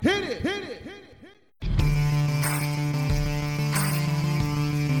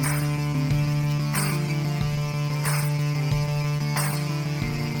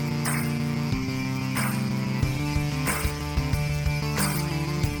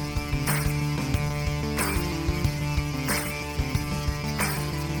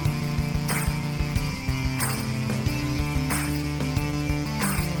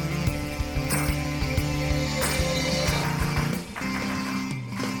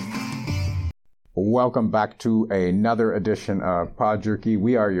Welcome back to another edition of Pod Jerky.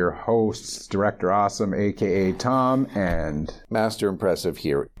 We are your hosts, Director Awesome, aka Tom, and Master Impressive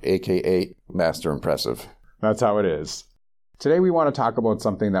here, aka Master Impressive. That's how it is. Today we want to talk about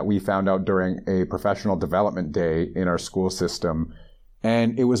something that we found out during a professional development day in our school system.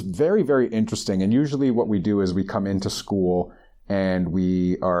 And it was very, very interesting. And usually what we do is we come into school and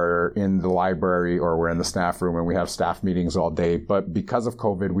we are in the library or we're in the staff room and we have staff meetings all day. But because of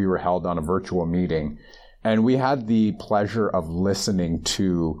COVID, we were held on a virtual meeting. And we had the pleasure of listening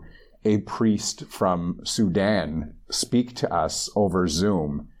to a priest from Sudan speak to us over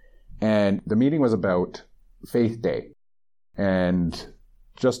Zoom. And the meeting was about Faith Day and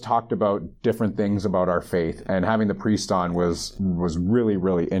just talked about different things about our faith. And having the priest on was really,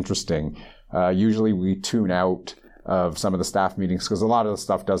 really interesting. Usually we tune out of some of the staff meetings because a lot of the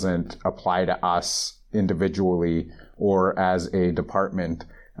stuff doesn't apply to us individually or as a department.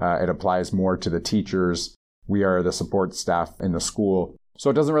 It applies more to the teachers. We are the support staff in the school.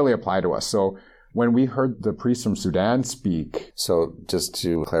 So it doesn't really apply to us. So when we heard the priest from Sudan speak... So just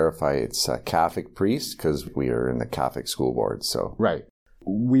to clarify, it's a Catholic priest because we are in the Catholic school board. So right.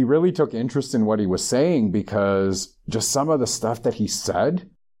 We really took interest in what he was saying because just some of the stuff that he said...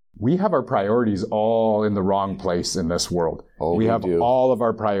 We have our priorities all in the wrong place in this world. We have all of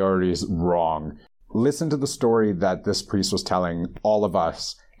our priorities wrong. Listen to the story that this priest was telling all of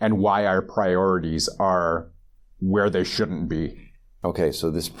us and why our priorities are where they shouldn't be. Okay, so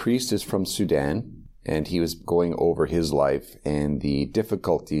this priest is from Sudan, and he was going over his life and the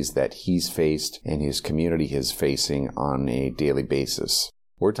difficulties that he's faced and his community is facing on a daily basis.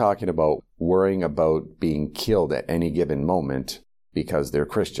 We're talking about worrying about being killed at any given moment because they're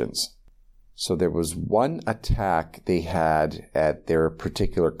Christians. So there was one attack they had at their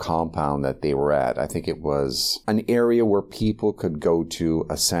particular compound that they were at. I think it was an area where people could go to,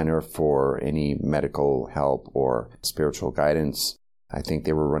 a center for any medical help or spiritual guidance. I think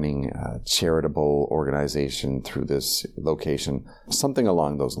they were running a charitable organization through this location, something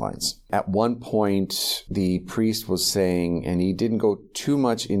along those lines. At one point, the priest was saying, and he didn't go too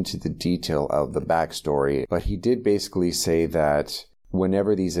much into the detail of the backstory, but he did basically say that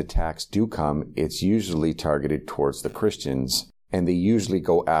whenever these attacks do come, it's usually targeted towards the Christians, and they usually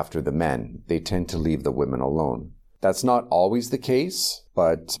go after the men. They tend to leave the women alone. That's not always the case,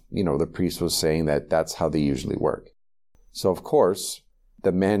 but, the priest was saying that that's how they usually work. So, of course,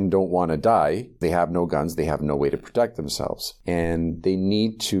 the men don't want to die. They have no guns. They have no way to protect themselves. And they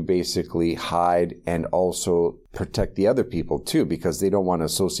need to basically hide and also protect the other people, too, because they don't want to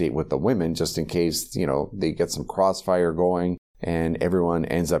associate with the women just in case, they get some crossfire going and everyone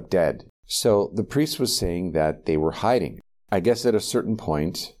ends up dead. So the priest was saying that they were hiding. I guess at a certain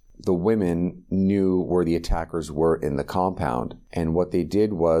point, the women knew where the attackers were in the compound. And what they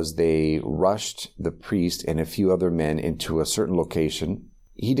did was they rushed the priest and a few other men into a certain location.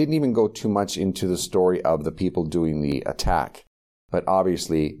 He didn't even go too much into the story of the people doing the attack. But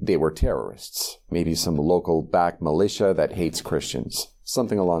obviously, they were terrorists. Maybe some local backed militia that hates Christians.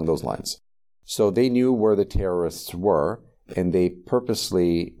 Something along those lines. So they knew where the terrorists were, and they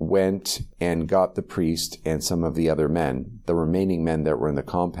purposely went and got the priest and some of the other men, the remaining men that were in the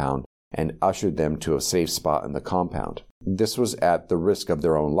compound, and ushered them to a safe spot in the compound. This was at the risk of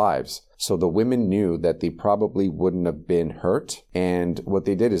their own lives. So the women knew that they probably wouldn't have been hurt, and what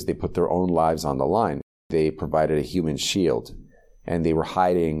they did is they put their own lives on the line. They provided a human shield, and they were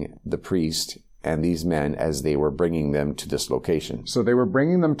hiding the priest and these men as they were bringing them to this location. So they were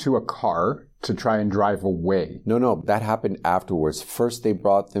bringing them to a car to try and drive away. No, that happened afterwards. First, they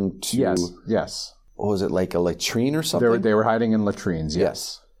brought them to... Yes. What was it, like a latrine or something? They were hiding in latrines,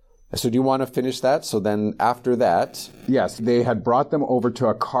 yes. So do you want to finish that? So then after that... Yes, they had brought them over to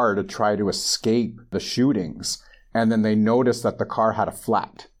a car to try to escape the shootings. And then they noticed that the car had a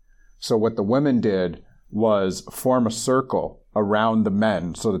flat. So what the women did was form a circle around the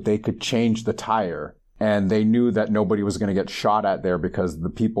men so that they could change the tire. And they knew that nobody was going to get shot at there because the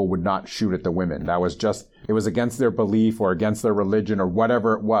people would not shoot at the women. It was against their belief or against their religion or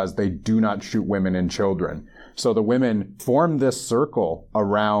whatever it was. They do not shoot women and children. So the women formed this circle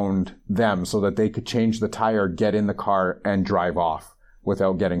around them so that they could change the tire, get in the car, and drive off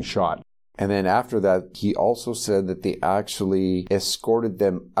without getting shot. And then after that, he also said that they actually escorted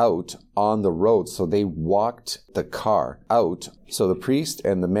them out on the road. So they walked the car out. So the priest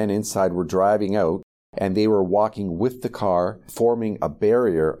and the men inside were driving out, and they were walking with the car, forming a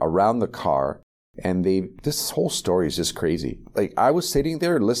barrier around the car. And this whole story is just crazy. Like, I was sitting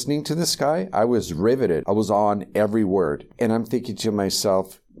there listening to this guy. I was riveted. I was on every word. And I'm thinking to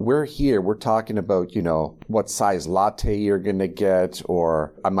myself, we're here, we're talking about, what size latte you're going to get,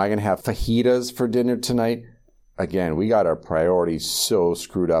 or am I going to have fajitas for dinner tonight? Again, we got our priorities so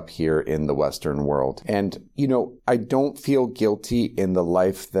screwed up here in the Western world. And, I don't feel guilty in the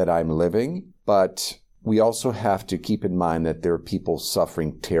life that I'm living, but we also have to keep in mind that there are people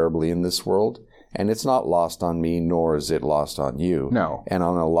suffering terribly in this world. And it's not lost on me, nor is it lost on you. No. And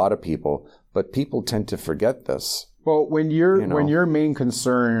on a lot of people. But people tend to forget this. Well, when your main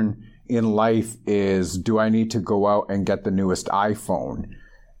concern in life is, do I need to go out and get the newest iPhone?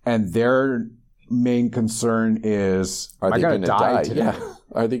 And their main concern is, am I going to die today? Yeah.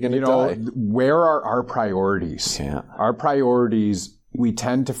 Are they going to die? Where are our priorities? Yeah. Our priorities, we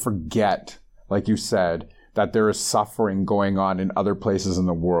tend to forget, like you said, that there is suffering going on in other places in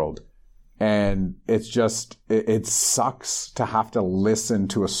the world. And it's just, it sucks to have to listen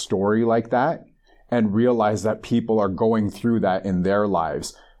to a story like that and realize that people are going through that in their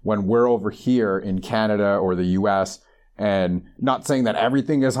lives when we're over here in Canada or the US. And not saying that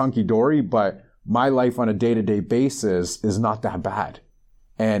everything is hunky-dory, but my life on a day-to-day basis is not that bad.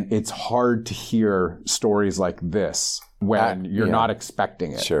 And it's hard to hear stories like this when you're not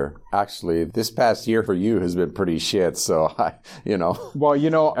expecting it. Sure. Actually, this past year for you has been pretty shit. So,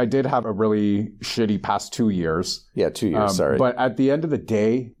 Well, I did have a really shitty past 2 years. Yeah, 2 years, sorry. But at the end of the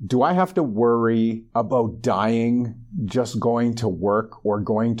day, do I have to worry about dying just going to work or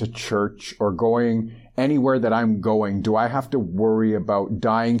going to church or going anywhere that I'm going? Do I have to worry about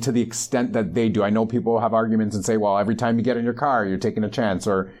dying to the extent that they do? I know people have arguments and say, well, every time you get in your car, you're taking a chance,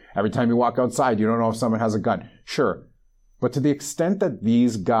 or every time you walk outside, you don't know if someone has a gun. Sure. But to the extent that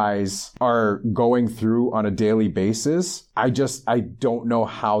these guys are going through on a daily basis, I don't know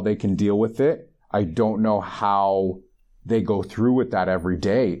how they can deal with it. I don't know how they go through with that every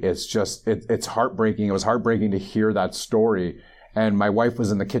day. It's just, it's heartbreaking. It was heartbreaking to hear that story. And my wife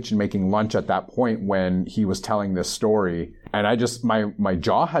was in the kitchen making lunch at that point when he was telling this story. And my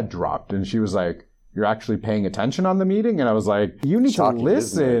jaw had dropped, and she was like, you're actually paying attention on the meeting? And I was like, you need to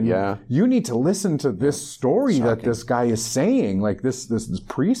listen. Yeah. You need to listen to this story that this guy is saying, like this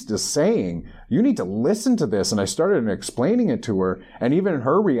priest is saying. You need to listen to this. And I started explaining it to her. And even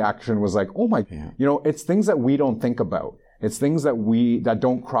her reaction was like, oh my, it's things that we don't think about. It's things that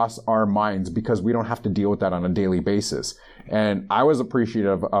don't cross our minds because we don't have to deal with that on a daily basis. And I was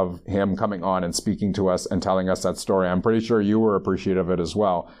appreciative of him coming on and speaking to us and telling us that story. I'm pretty sure you were appreciative of it as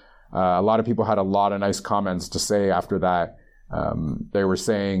well. A lot of people had a lot of nice comments to say after that. They were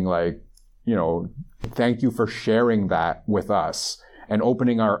saying thank you for sharing that with us and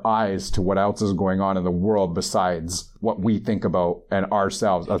opening our eyes to what else is going on in the world besides what we think about and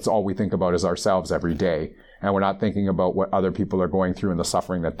ourselves. That's all we think about is ourselves every day. And we're not thinking about what other people are going through and the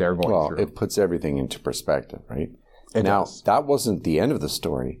suffering that they're going through. Well, it puts everything into perspective, right? It does. That wasn't the end of the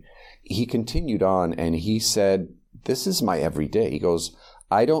story. He continued on and he said, this is my everyday. He goes,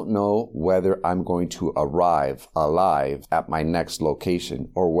 I don't know whether I'm going to arrive alive at my next location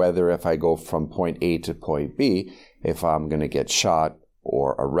or whether if I go from point A to point B, if I'm going to get shot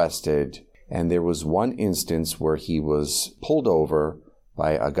or arrested. And there was one instance where he was pulled over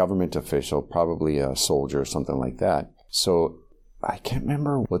by a government official, probably a soldier or something like that. So I can't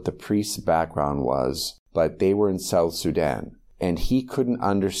remember what the priest's background was, but they were in South Sudan and he couldn't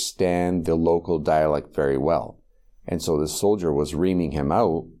understand the local dialect very well. And so the soldier was reaming him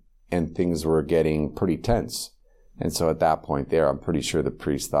out and things were getting pretty tense. And so at that point there, I'm pretty sure the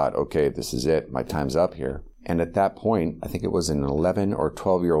priest thought, okay, this is it. My time's up here. And at that point, I think it was an 11 or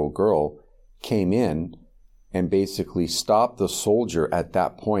 12-year-old girl came in and basically stopped the soldier at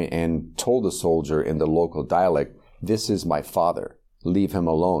that point and told the soldier in the local dialect, this is my father. Leave him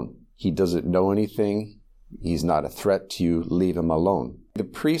alone. He doesn't know anything. He's not a threat to you. Leave him alone. The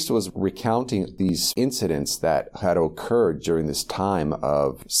priest was recounting these incidents that had occurred during this time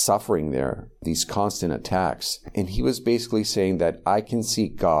of suffering there, these constant attacks. And he was basically saying that I can see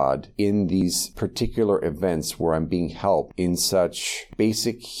God in these particular events where I'm being helped in such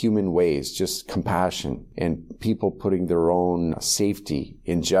basic human ways, just compassion and people putting their own safety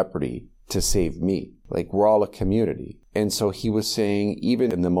in jeopardy to save me. Like we're all a community. And so he was saying,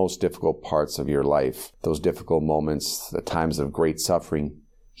 even in the most difficult parts of your life, those difficult moments, the times of great suffering,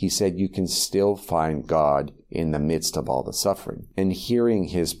 he said you can still find God in the midst of all the suffering. And hearing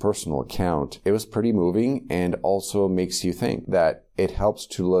his personal account, it was pretty moving and also makes you think that it helps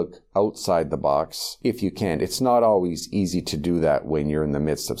to look outside the box if you can. It's not always easy to do that when you're in the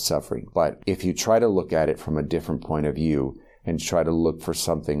midst of suffering. But if you try to look at it from a different point of view, and try to look for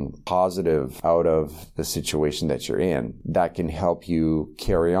something positive out of the situation that you're in that can help you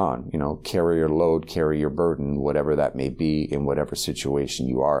carry on, carry your load, carry your burden, whatever that may be in whatever situation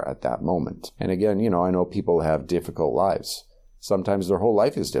you are at that moment. And again, I know people have difficult lives. Sometimes their whole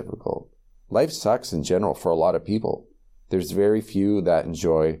life is difficult. Life sucks in general for a lot of people. There's very few that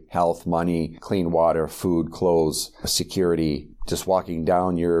enjoy health, money, clean water, food, clothes, security, just walking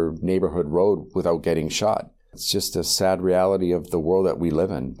down your neighborhood road without getting shot. It's just a sad reality of the world that we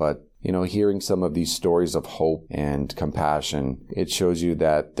live in. But, hearing some of these stories of hope and compassion, it shows you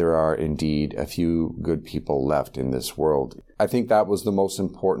that there are indeed a few good people left in this world. I think that was the most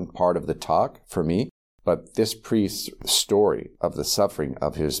important part of the talk for me. But this priest's story of the suffering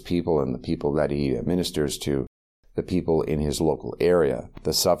of his people and the people that he ministers to, the people in his local area,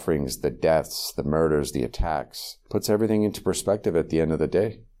 the sufferings, the deaths, the murders, the attacks, puts everything into perspective at the end of the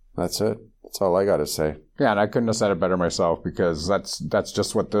day. That's it. That's all I got to say. Yeah, and I couldn't have said it better myself, because that's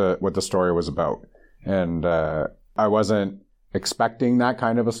just what the story was about. And I wasn't expecting that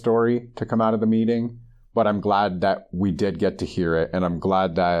kind of a story to come out of the meeting, but I'm glad that we did get to hear it, and I'm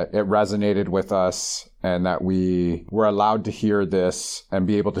glad that it resonated with us and that we were allowed to hear this and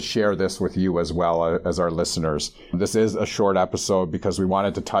be able to share this with you as well as our listeners. This is a short episode because we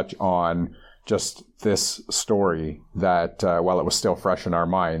wanted to touch on just this story that, while it was still fresh in our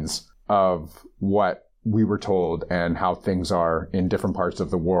minds, of what we were told and how things are in different parts of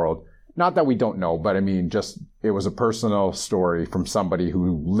the world. Not that we don't know, but I mean, just it was a personal story from somebody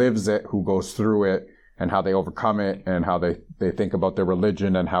who lives it, who goes through it, and how they overcome it, and how they think about their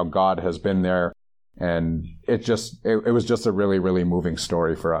religion and how God has been there. And it was just a really, really moving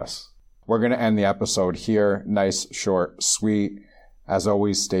story for us. We're going to end the episode here. Nice, short, sweet. As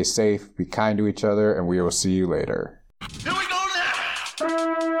always, stay safe, be kind to each other, and we will see you later. Here we go now!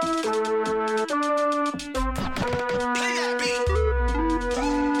 Play that beat!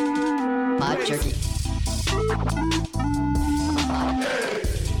 Hot Turkey.